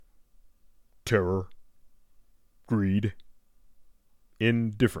terror, greed,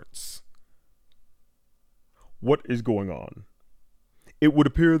 indifference. What is going on? It would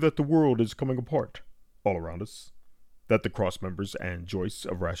appear that the world is coming apart all around us, that the cross members and joists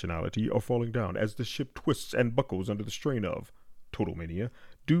of rationality are falling down as the ship twists and buckles under the strain of total mania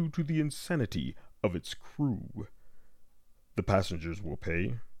due to the insanity of its crew. The passengers will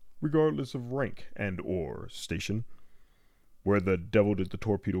pay, regardless of rank and or station. Where the devil did the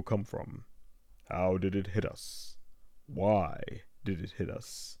torpedo come from? How did it hit us? Why did it hit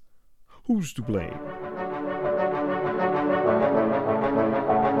us? Who's to blame?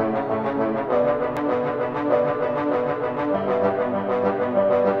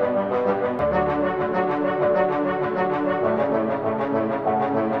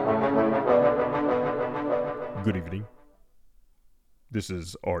 Good evening. This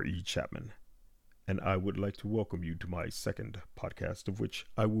is R.E. Chapman, and I would like to welcome you to my second podcast, of which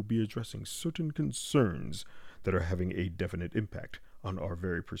I will be addressing certain concerns that are having a definite impact on our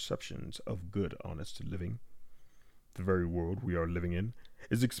very perceptions of good, honest living. The very world we are living in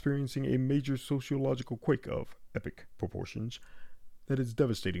is experiencing a major sociological quake of epic proportions that is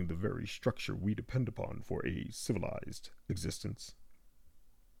devastating the very structure we depend upon for a civilized existence.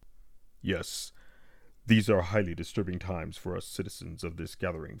 Yes, these are highly disturbing times for us citizens of this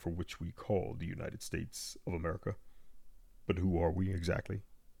gathering for which we call the United States of America. But who are we exactly?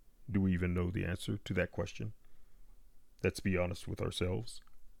 Do we even know the answer to that question? Let's be honest with ourselves.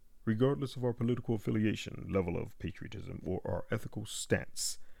 Regardless of our political affiliation, level of patriotism, or our ethical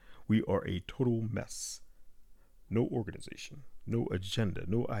stance, we are a total mess. No organization, no agenda,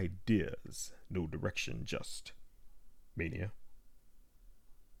 no ideas, no direction, just mania.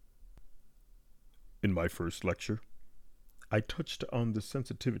 In my first lecture, I touched on the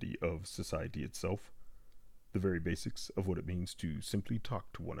sensitivity of society itself, the very basics of what it means to simply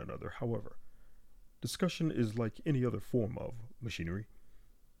talk to one another. However, discussion is like any other form of machinery.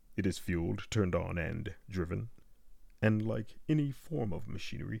 It is fueled, turned on, and driven, and like any form of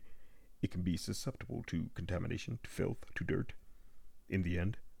machinery, it can be susceptible to contamination, to filth, to dirt. In the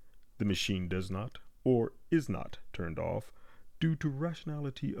end, the machine does not, or is not, turned off due to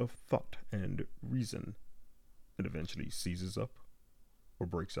rationality of thought and reason, and eventually seizes up or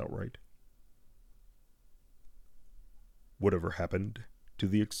breaks outright. Whatever happened to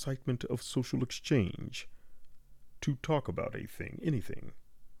the excitement of social exchange? To talk about a thing, anything.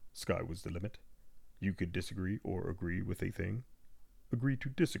 Sky was the limit. You could disagree or agree with a thing, agree to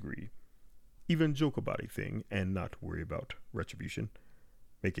disagree, even joke about a thing and not worry about retribution,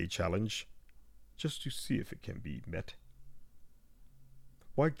 make a challenge just to see if it can be met.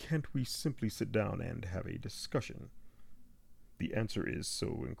 Why can't we simply sit down and have a discussion? The answer is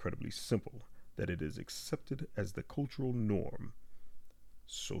so incredibly simple that it is accepted as the cultural norm.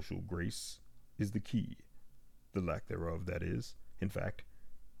 Social grace is the key. The lack thereof, that is. In fact,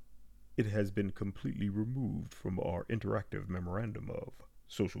 it has been completely removed from our interactive memorandum of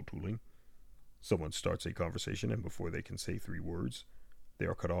social tooling. Someone starts a conversation, and before they can say 3 words, they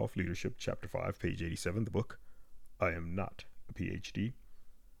are cut off. Leadership, Chapter 5, page 87, the book. I am not a PhD.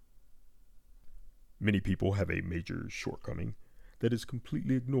 Many people have a major shortcoming that is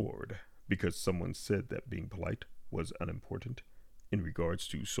completely ignored because someone said that being polite was unimportant in regards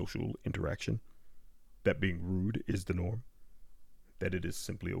to social interaction, that being rude is the norm, that it is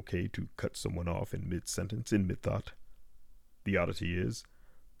simply okay to cut someone off in mid-sentence, in mid-thought. The oddity is,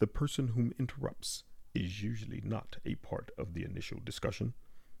 the person whom interrupts is usually not a part of the initial discussion.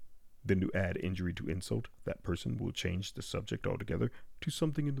 Then to add injury to insult, that person will change the subject altogether to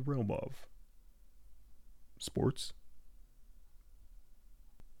something in the realm of sports.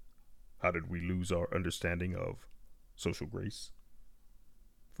 How did we lose our understanding of social grace?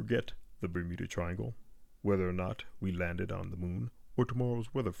 Forget the Bermuda Triangle, whether or not we landed on the moon, or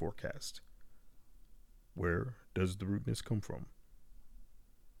tomorrow's weather forecast. Where does the rudeness come from?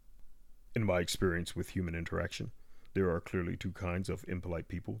 In my experience with human interaction, there are clearly 2 kinds of impolite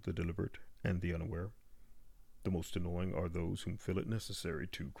people, the deliberate and the unaware. The most annoying are those whom feel it necessary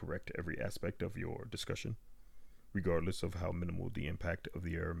to correct every aspect of your discussion, regardless of how minimal the impact of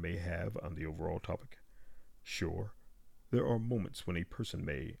the error may have on the overall topic. Sure, there are moments when a person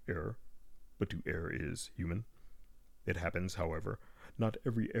may err, but to err is human. It happens, however, not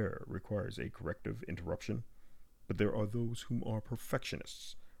every error requires a corrective interruption, but there are those whom are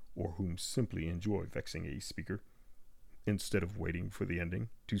perfectionists, or whom simply enjoy vexing a speaker, instead of waiting for the ending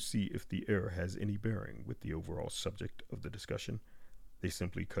to see if the error has any bearing with the overall subject of the discussion. They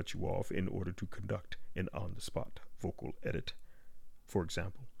simply cut you off in order to conduct an on-the-spot vocal edit. For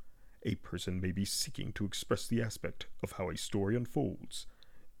example, a person may be seeking to express the aspect of how a story unfolds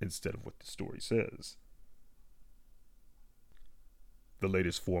instead of what the story says. The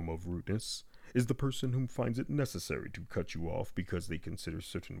latest form of rudeness is the person who finds it necessary to cut you off because they consider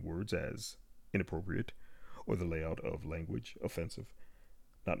certain words as inappropriate or the layout of language offensive,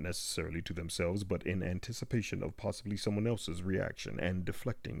 not necessarily to themselves, but in anticipation of possibly someone else's reaction and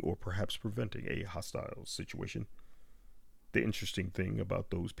deflecting or perhaps preventing a hostile situation. The interesting thing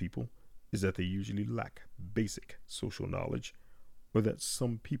about those people is that they usually lack basic social knowledge, or that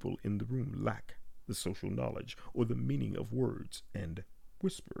some people in the room lack the social knowledge or the meaning of words and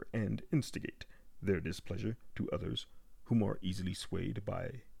whisper and instigate their displeasure to others whom are easily swayed by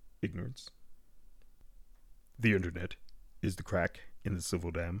ignorance. The internet is the crack in the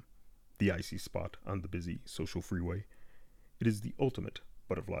civil dam, the icy spot on the busy social freeway. It is the ultimate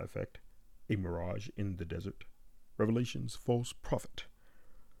butterfly effect, a mirage in the desert, Revelation's false prophet,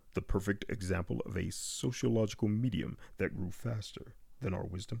 the perfect example of a sociological medium that grew faster than our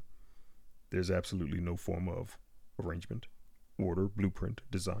wisdom. There's absolutely no form of arrangement, order, blueprint,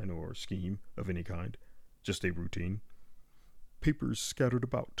 design, or scheme of any kind, just a routine. Papers scattered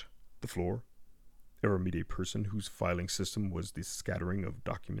about the floor. Ever meet a person whose filing system was the scattering of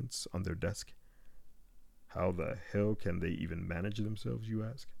documents on their desk? How the hell can they even manage themselves, you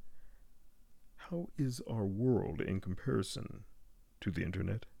ask? How is our world in comparison to the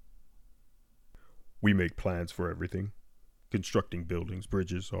internet? We make plans for everything, constructing buildings,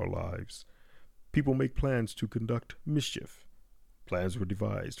 bridges, our lives. People make plans to conduct mischief. Plans were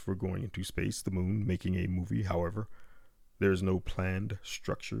devised for going into space, the moon, making a movie. However, there is no planned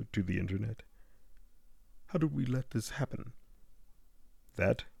structure to the internet. How did we let this happen?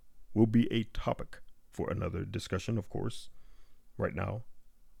 That will be a topic for another discussion, of course. Right now,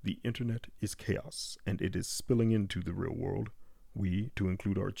 the internet is chaos, and it is spilling into the real world. We, to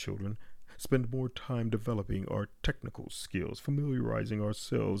include our children, spend more time developing our technical skills, familiarizing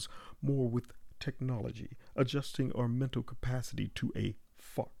ourselves more with technology, adjusting our mental capacity to a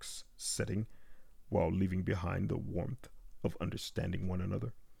Fox setting, while leaving behind the warmth of understanding one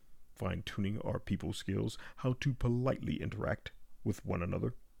another, fine-tuning our people skills, how to politely interact with one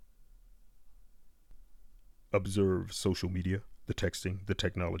another. Observe social media, the texting, the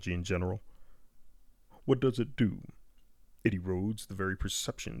technology in general. What does it do? It erodes the very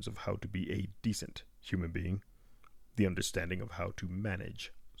perceptions of how to be a decent human being, the understanding of how to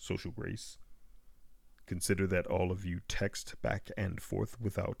manage social grace. Consider that all of you text back and forth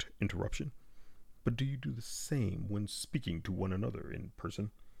without interruption. But do you do the same when speaking to one another in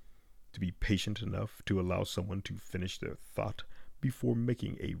person? To be patient enough to allow someone to finish their thought before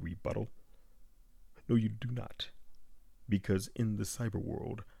making a rebuttal? No, you do not. Because in the cyber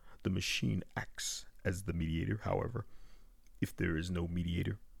world, the machine acts as the mediator. However, if there is no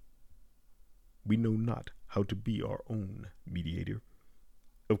mediator, we know not how to be our own mediator.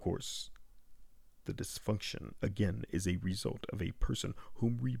 Of course, the dysfunction, again, is a result of a person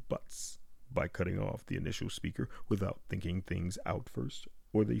whom rebuts by cutting off the initial speaker without thinking things out first,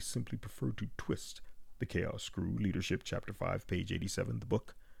 or they simply prefer to twist the chaos screw. Leadership, Chapter 5, page 87, the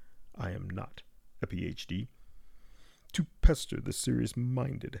book, I Am Not a PhD, to pester the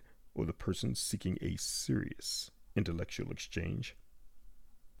serious-minded or the person seeking a serious intellectual exchange.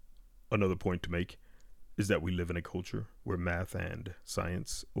 Another point to make is that we live in a culture where math and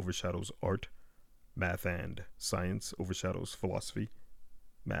science overshadows art, math and science overshadows philosophy,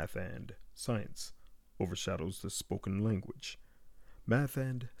 math and science overshadows the spoken language, math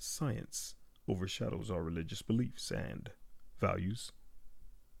and science overshadows our religious beliefs and values.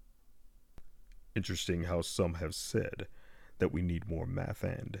 Interesting how some have said that we need more math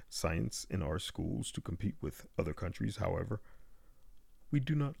and science in our schools to compete with other countries. However, we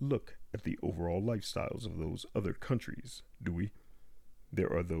do not look at the overall lifestyles of those other countries, do we?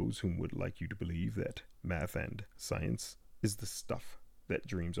 There are those whom would like you to believe that math and science is the stuff that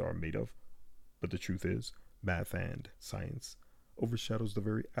dreams are made of. But the truth is, math and science overshadows the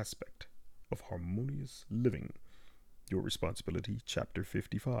very aspect of harmonious living. Your Responsibility, Chapter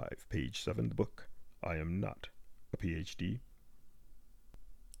 55, page 7, the book, I Am Not a PhD.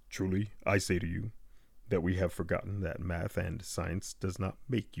 Truly, I say to you that we have forgotten that math and science does not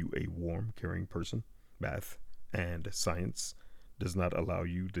make you a warm, caring person. Math and science does not allow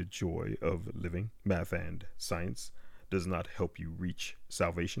you the joy of living. Math and science does not help you reach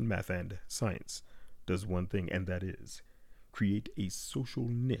salvation. Math and science does one thing, and that is create a social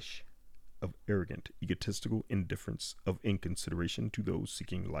niche of arrogant, egotistical indifference, of inconsideration to those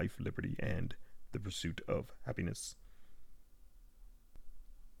seeking life, liberty, and the pursuit of happiness.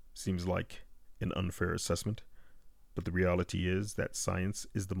 Seems like an unfair assessment, but the reality is that science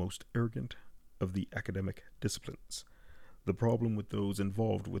is the most arrogant of the academic disciplines. The problem with those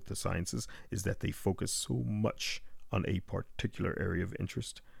involved with the sciences is that they focus so much on a particular area of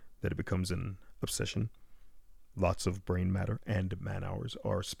interest that it becomes an obsession. Lots of brain matter and man hours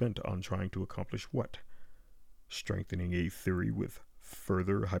are spent on trying to accomplish what? Strengthening a theory with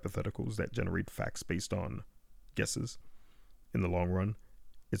further hypotheticals that generate facts based on guesses. In the long run,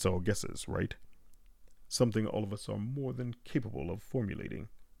 it's all guesses, right? Something all of us are more than capable of formulating.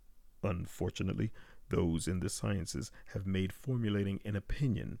 Unfortunately, those in the sciences have made formulating an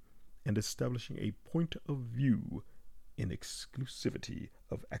opinion and establishing a point of view an exclusivity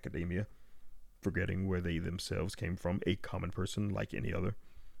of academia, forgetting where they themselves came from, a common person like any other.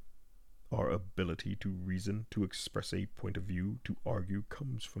 Our ability to reason, to express a point of view, to argue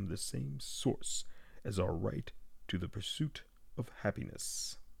comes from the same source as our right to the pursuit of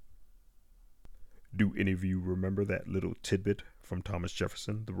happiness. Do any of you remember that little tidbit from Thomas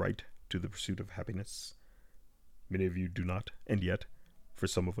Jefferson, the right to the pursuit of happiness? Many of you do not, and yet, for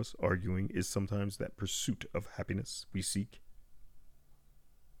some of us, arguing is sometimes that pursuit of happiness we seek.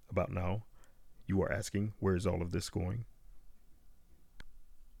 About now, you are asking, where is all of this going?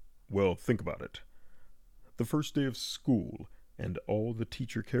 Well, think about it. The first day of school, and all the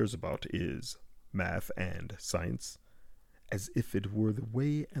teacher cares about is math and science, as if it were the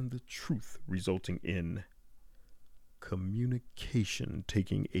way and the truth, resulting in communication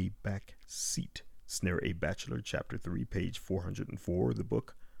taking a back seat. Snare a Bachelor, Chapter 3, page 404, the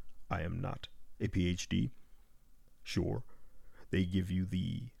book, I Am Not a PhD. Sure, they give you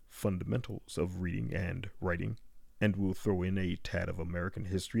the fundamentals of reading and writing, and will throw in a tad of American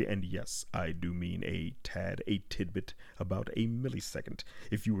history, and yes, I do mean a tad, a tidbit, about a millisecond,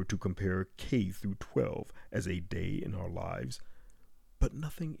 if you were to compare K through 12 as a day in our lives, but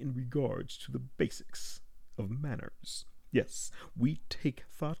nothing in regards to the basics of manners. Yes, we take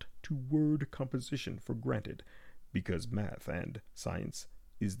thought to word composition for granted, because math and science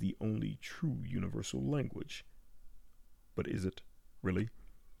is the only true universal language. But is it, really?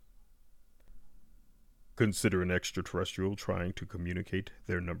 Consider an extraterrestrial trying to communicate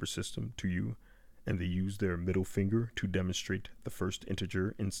their number system to you, and they use their middle finger to demonstrate the first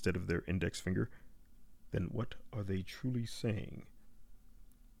integer instead of their index finger. Then what are they truly saying?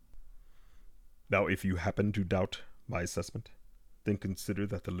 Now, if you happen to doubt my assessment, then consider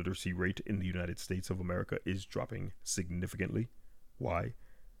that the literacy rate in the United States of America is dropping significantly. Why?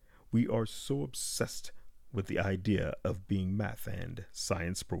 We are so obsessed with the idea of being math and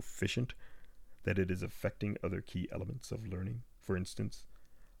science proficient that it is affecting other key elements of learning. For instance,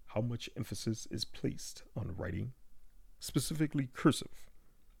 how much emphasis is placed on writing, specifically cursive.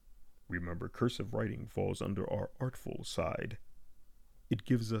 Remember, cursive writing falls under our artful side. It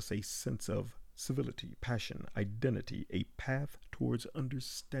gives us a sense of civility, passion, identity, a path towards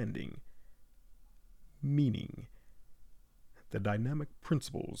understanding, meaning, the dynamic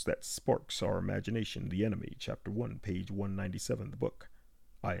principles that sparks our imagination. The Enemy, Chapter 1, page 197, the book,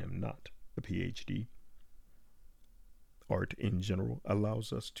 I Am Not a PhD. Art in general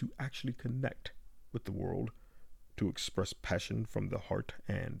allows us to actually connect with the world, to express passion from the heart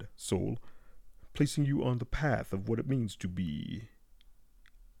and soul, placing you on the path of what it means to be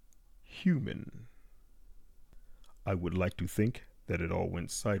human. I would like to think that it all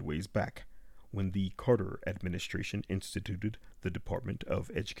went sideways back when the Carter administration instituted the Department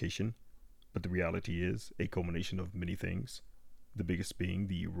of Education, but the reality is a culmination of many things, the biggest being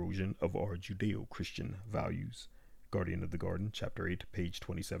the erosion of our Judeo-Christian values. Guardian of the Garden, Chapter 8, page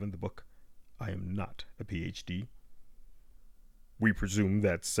 27, the book, I Am Not a PhD. We presume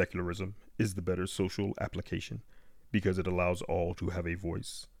that secularism is the better social application because it allows all to have a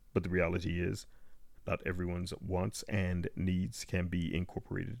voice, but the reality is not everyone's wants and needs can be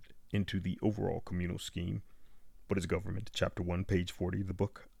incorporated into the overall communal scheme. What is government? Chapter 1, page 40, the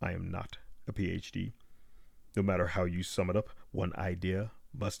book, I Am Not a PhD. No matter how you sum it up, one idea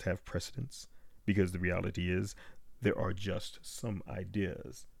must have precedence, because the reality is there are just some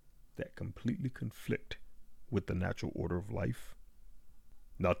ideas that completely conflict with the natural order of life.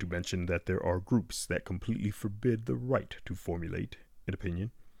 Not to mention that there are groups that completely forbid the right to formulate an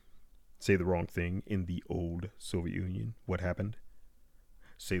opinion. Say the wrong thing in the old Soviet Union, what happened?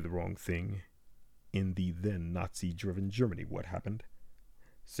 Say the wrong thing in the then Nazi-driven Germany, what happened?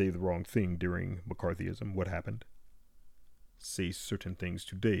 Say the wrong thing during McCarthyism, what happened? Say certain things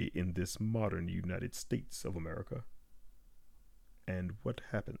today in this modern United States of America, and what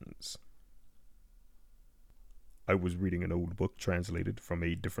happens? I was reading an old book translated from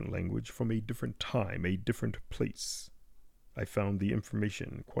a different language, from a different time, a different place. I found the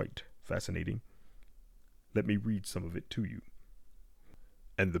information quite fascinating. Let me read some of it to you.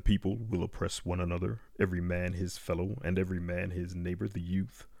 And the people will oppress one another, every man his fellow, and every man his neighbor. The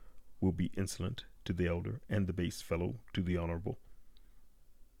youth will be insolent to the elder, and the base fellow to the honorable.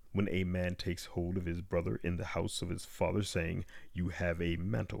 When a man takes hold of his brother in the house of his father, saying, You have a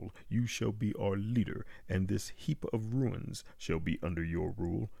mantle, you shall be our leader, and this heap of ruins shall be under your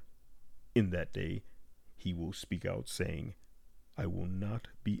rule. In that day he will speak out, saying, I will not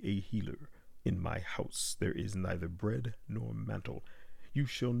be a healer. In my house there is neither bread nor mantle. You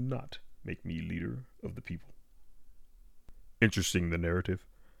shall not make me leader of the people. Interesting, the narrative,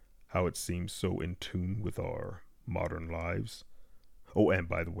 how it seems so in tune with our modern lives. Oh, and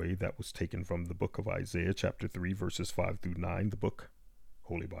by the way, that was taken from the book of Isaiah, chapter 3, verses 5 through 9, the book,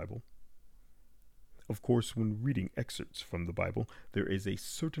 Holy Bible. Of course, when reading excerpts from the Bible, there is a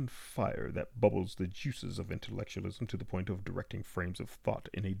certain fire that bubbles the juices of intellectualism to the point of directing frames of thought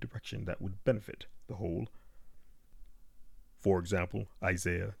in a direction that would benefit the whole. For example,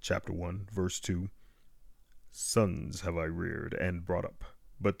 Isaiah chapter 1, verse 2, Sons have I reared and brought up,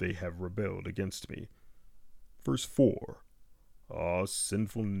 but they have rebelled against me. Verse 4, Ah,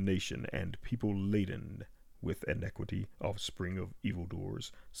 sinful nation and people laden with iniquity, offspring of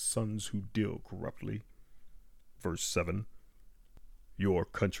evildoers, sons who deal corruptly. Verse 7, Your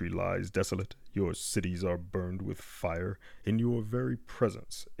country lies desolate, your cities are burned with fire. In your very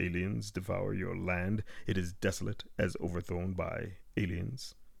presence, aliens devour your land. It is desolate as overthrown by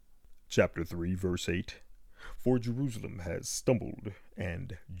aliens. Chapter 3, verse 8, For Jerusalem has stumbled,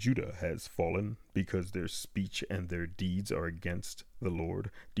 and Judah has fallen, because their speech and their deeds are against the Lord,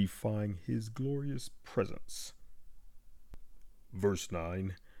 defying his glorious presence. Verse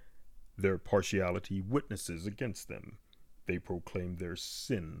 9, Their partiality witnesses against them. They proclaim their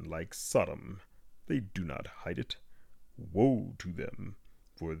sin like Sodom. They do not hide it. Woe to them,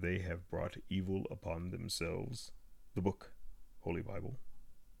 for they have brought evil upon themselves. The book, Holy Bible.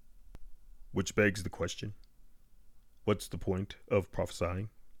 Which begs the question, what's the point of prophesying?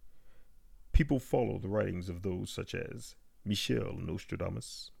 People follow the writings of those such as Michel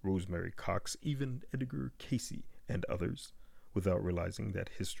Nostradamus, Rosemary Cox, even Edgar Cayce, and others, without realizing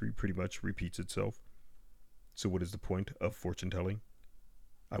that history pretty much repeats itself. So what is the point of fortune-telling?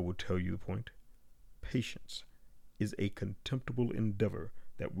 I will tell you the point. Patience is a contemptible endeavor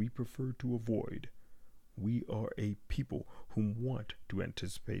that we prefer to avoid. We are a people whom want to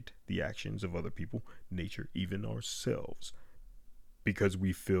anticipate the actions of other people, nature, even ourselves, because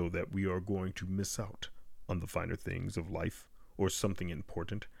we feel that we are going to miss out on the finer things of life or something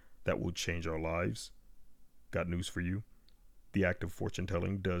important that will change our lives. Got news for you. The act of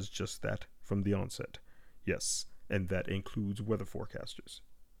fortune-telling does just that from the onset. Yes, and that includes weather forecasters.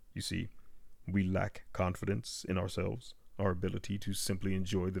 You see, we lack confidence in ourselves, our ability to simply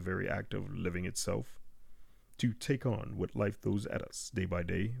enjoy the very act of living itself, to take on what life throws at us day by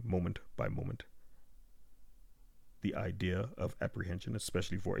day, moment by moment. The idea of apprehension,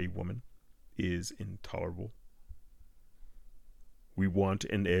 especially for a woman, is intolerable. We want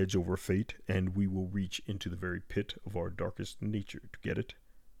an edge over fate, and we will reach into the very pit of our darkest nature to get it.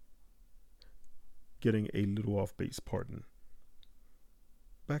 Getting a little off base, pardon.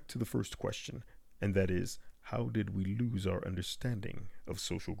 Back to the first question, and that is, how did we lose our understanding of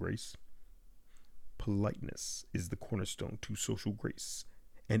social grace? Politeness is the cornerstone to social grace,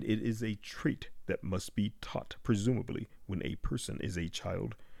 and it is a trait that must be taught, presumably, when a person is a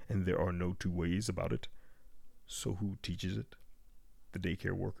child, and there are no two ways about it. So who teaches it? The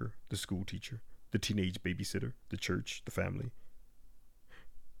daycare worker, the school teacher, the teenage babysitter, the church, the family.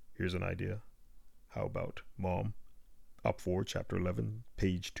 Here's an idea. How about Mom? Op 4, Chapter 11,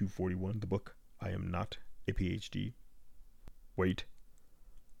 page 241, the book, I Am Not a PhD. Wait.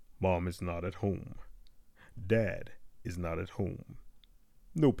 Mom is not at home. Dad is not at home.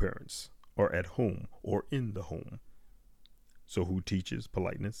 No parents are at home or in the home. So who teaches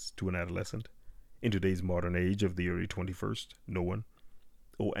politeness to an adolescent? In today's modern age of the early 21st, no one.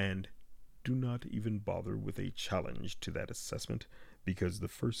 Oh, and do not even bother with a challenge to that assessment, because the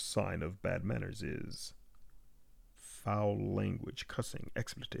first sign of bad manners is foul language, cussing,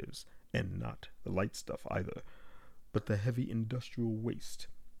 expletives, and not the light stuff either, but the heavy industrial waste.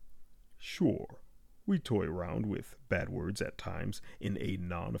 Sure, we toy around with bad words at times in a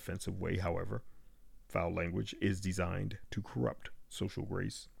non-offensive way, however. Foul language is designed to corrupt social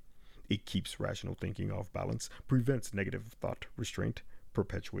grace. It keeps rational thinking off balance, prevents negative thought restraint,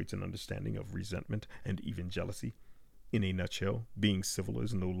 perpetuates an understanding of resentment and even jealousy. In a nutshell, being civil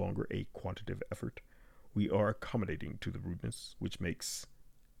is no longer a quantitative effort. We are accommodating to the rudeness, which makes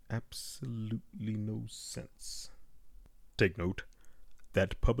absolutely no sense. Take note,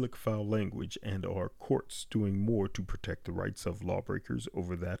 That public foul language and our courts doing more to protect the rights of lawbreakers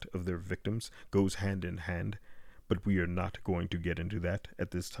over that of their victims goes hand in hand, but we are not going to get into that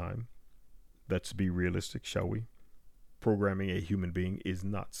at this time. Let's be realistic, shall we? Programming a human being is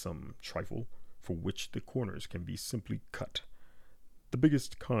not some trifle for which the corners can be simply cut. The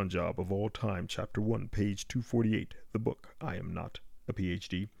biggest con job of all time, Chapter 1, page 248, the book I Am Not a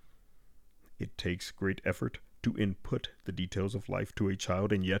PhD. It takes great effort to input the details of life to a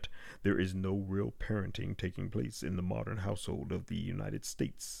child, and yet there is no real parenting taking place in the modern household of the United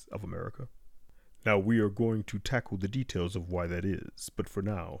States of America. Now, we are going to tackle the details of why that is, but for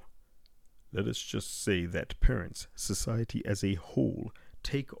now, let us just say that parents, society as a whole,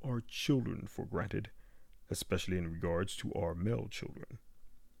 take our children for granted, especially in regards to our male children.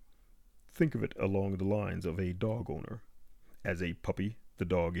 Think of it along the lines of a dog owner. As a puppy, the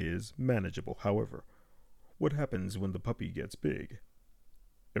dog is manageable. However, what happens when the puppy gets big?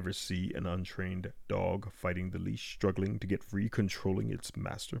 Ever see an untrained dog fighting the leash, struggling to get free, controlling its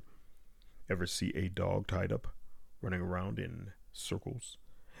master? Ever see a dog tied up, running around in circles?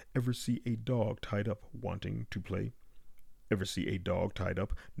 Ever see a dog tied up wanting to play? Ever see a dog tied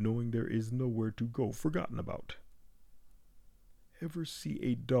up knowing there is nowhere to go, forgotten about? Ever see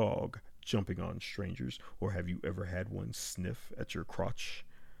a dog jumping on strangers, or have you ever had one sniff at your crotch?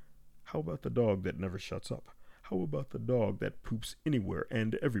 How about the dog that never shuts up? How about the dog that poops anywhere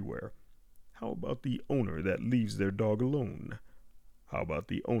and everywhere? How about the owner that leaves their dog alone? How about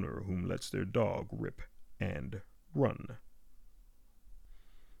the owner whom lets their dog rip and run?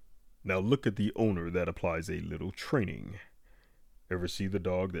 Now look at the owner that applies a little training. Ever see the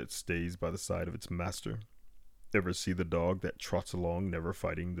dog that stays by the side of its master? Ever see the dog that trots along, never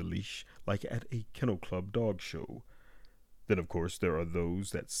fighting the leash, like at a kennel club dog show? Then, of course, there are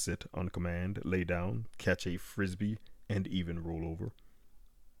those that sit on command, lay down, catch a frisbee, and even roll over.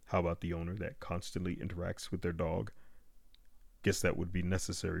 How about the owner that constantly interacts with their dog? Guess that would be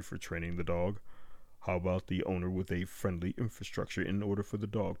necessary for training the dog. How about the owner with a friendly infrastructure in order for the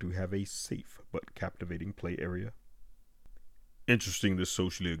dog to have a safe but captivating play area? Interesting, the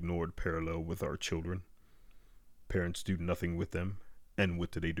socially ignored parallel with our children. Parents do nothing with them, and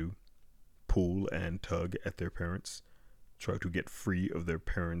what do? Pull and tug at their parents, try to get free of their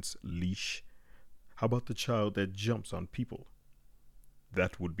parents' leash. How about the child that jumps on people?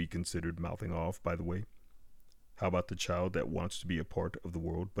 That would be considered mouthing off, by the way. How about the child that wants to be a part of the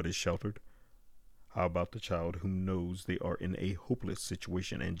world but is sheltered? How about the child who knows they are in a hopeless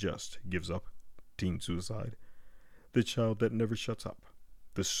situation and just gives up? Teen suicide. The child that never shuts up,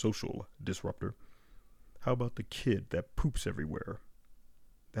 the social disruptor. How about the kid that poops everywhere?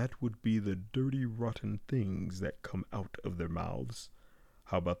 That would be the dirty, rotten things that come out of their mouths.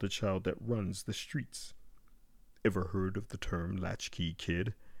 How about the child that runs the streets? Ever heard of the term latchkey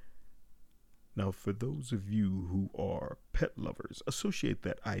kid? Now, for those of you who are pet lovers, associate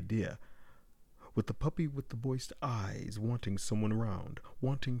that idea with the puppy with the moist eyes, wanting someone around,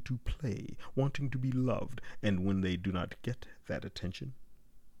 wanting to play, wanting to be loved, and when they do not get that attention,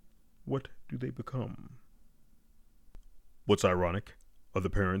 what do they become? What's ironic are the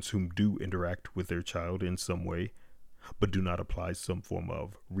parents whom do interact with their child in some way, but do not apply some form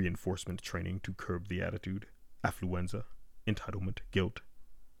of reinforcement training to curb the attitude, affluenza, entitlement, guilt.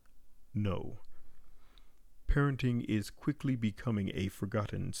 No. Parenting is quickly becoming a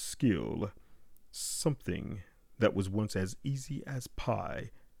forgotten skill, something that was once as easy as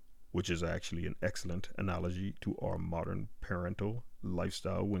pie, which is actually an excellent analogy to our modern parental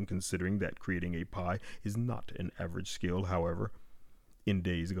lifestyle when considering that creating a pie is not an average skill. However, in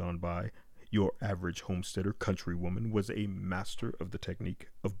days gone by, your average homesteader countrywoman was a master of the technique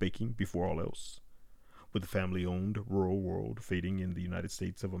of baking before all else. With the family-owned rural world fading in the United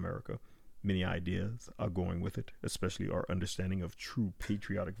States of America, many ideas are going with it, especially our understanding of true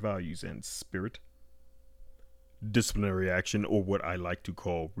patriotic values and spirit. Disciplinary action, or what I like to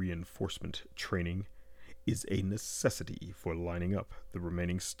call reinforcement training, is a necessity for lining up the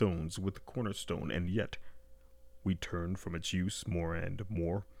remaining stones with the cornerstone, and yet we turn from its use more and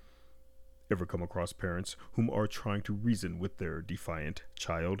more. Ever come across parents whom are trying to reason with their defiant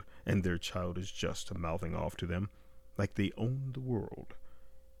child, and their child is just mouthing off to them like they own the world,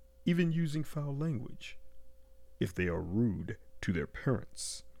 even using foul language? If they are rude to their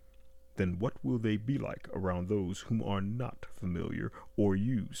parents, then what will they be like around those whom are not familiar or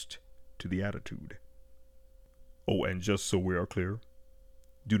used to the attitude? Oh, and just so we are clear,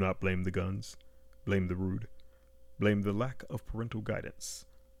 do not blame the guns, blame the rude, blame the lack of parental guidance,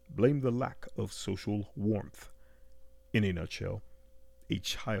 blame the lack of social warmth. In a nutshell, a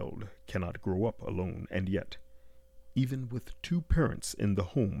child cannot grow up alone, and yet Even with two parents in the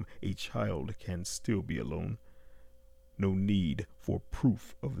home, a child can still be alone. No need for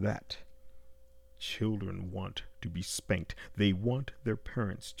proof of that. Children want to be spanked. They want their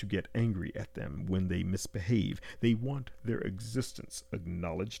parents to get angry at them when they misbehave. They want their existence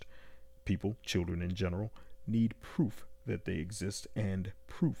acknowledged. People, children in general, need proof that they exist, and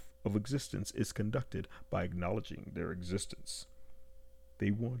proof of existence is conducted by acknowledging their existence.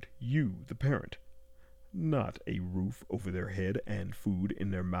 They want you, the parent, not a roof over their head and food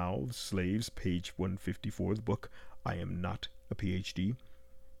in their mouths. Slaves, page 154 of the book, I Am Not a PhD.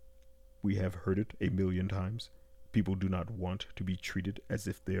 We have heard it a million times. People do not want to be treated as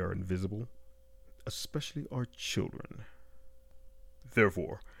if they are invisible, especially our children.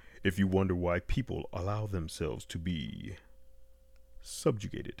 Therefore, if you wonder why people allow themselves to be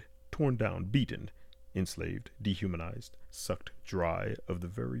subjugated, torn down, beaten, enslaved, dehumanized, sucked dry of the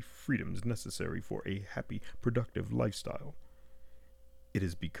very freedoms necessary for a happy, productive lifestyle, it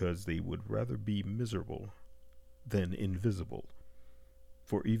is because they would rather be miserable than invisible.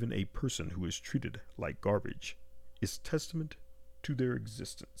 For even a person who is treated like garbage is testament to their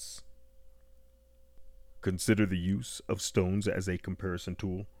existence. Consider the use of stones as a comparison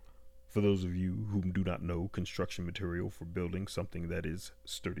tool. For those of you who do not know construction material for building something that is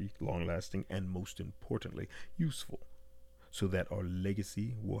sturdy, long-lasting, and most importantly, useful, so that our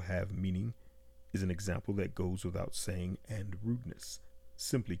legacy will have meaning, is an example that goes without saying, and rudeness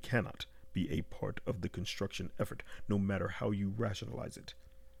simply cannot be a part of the construction effort, no matter how you rationalize it.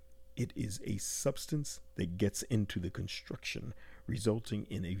 It is a substance that gets into the construction, resulting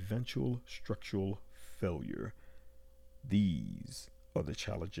in eventual structural failure. These are the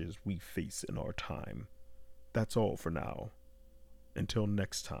challenges we face in our time. That's all for now. Until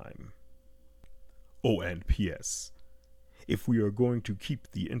next time. Oh, and P.S. If we are going to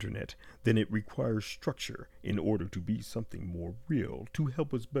keep the internet, then it requires structure in order to be something more real, to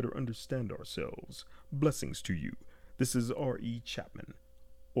help us better understand ourselves. Blessings to you. This is R.E. Chapman.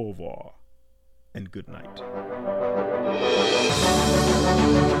 Au revoir, and good night.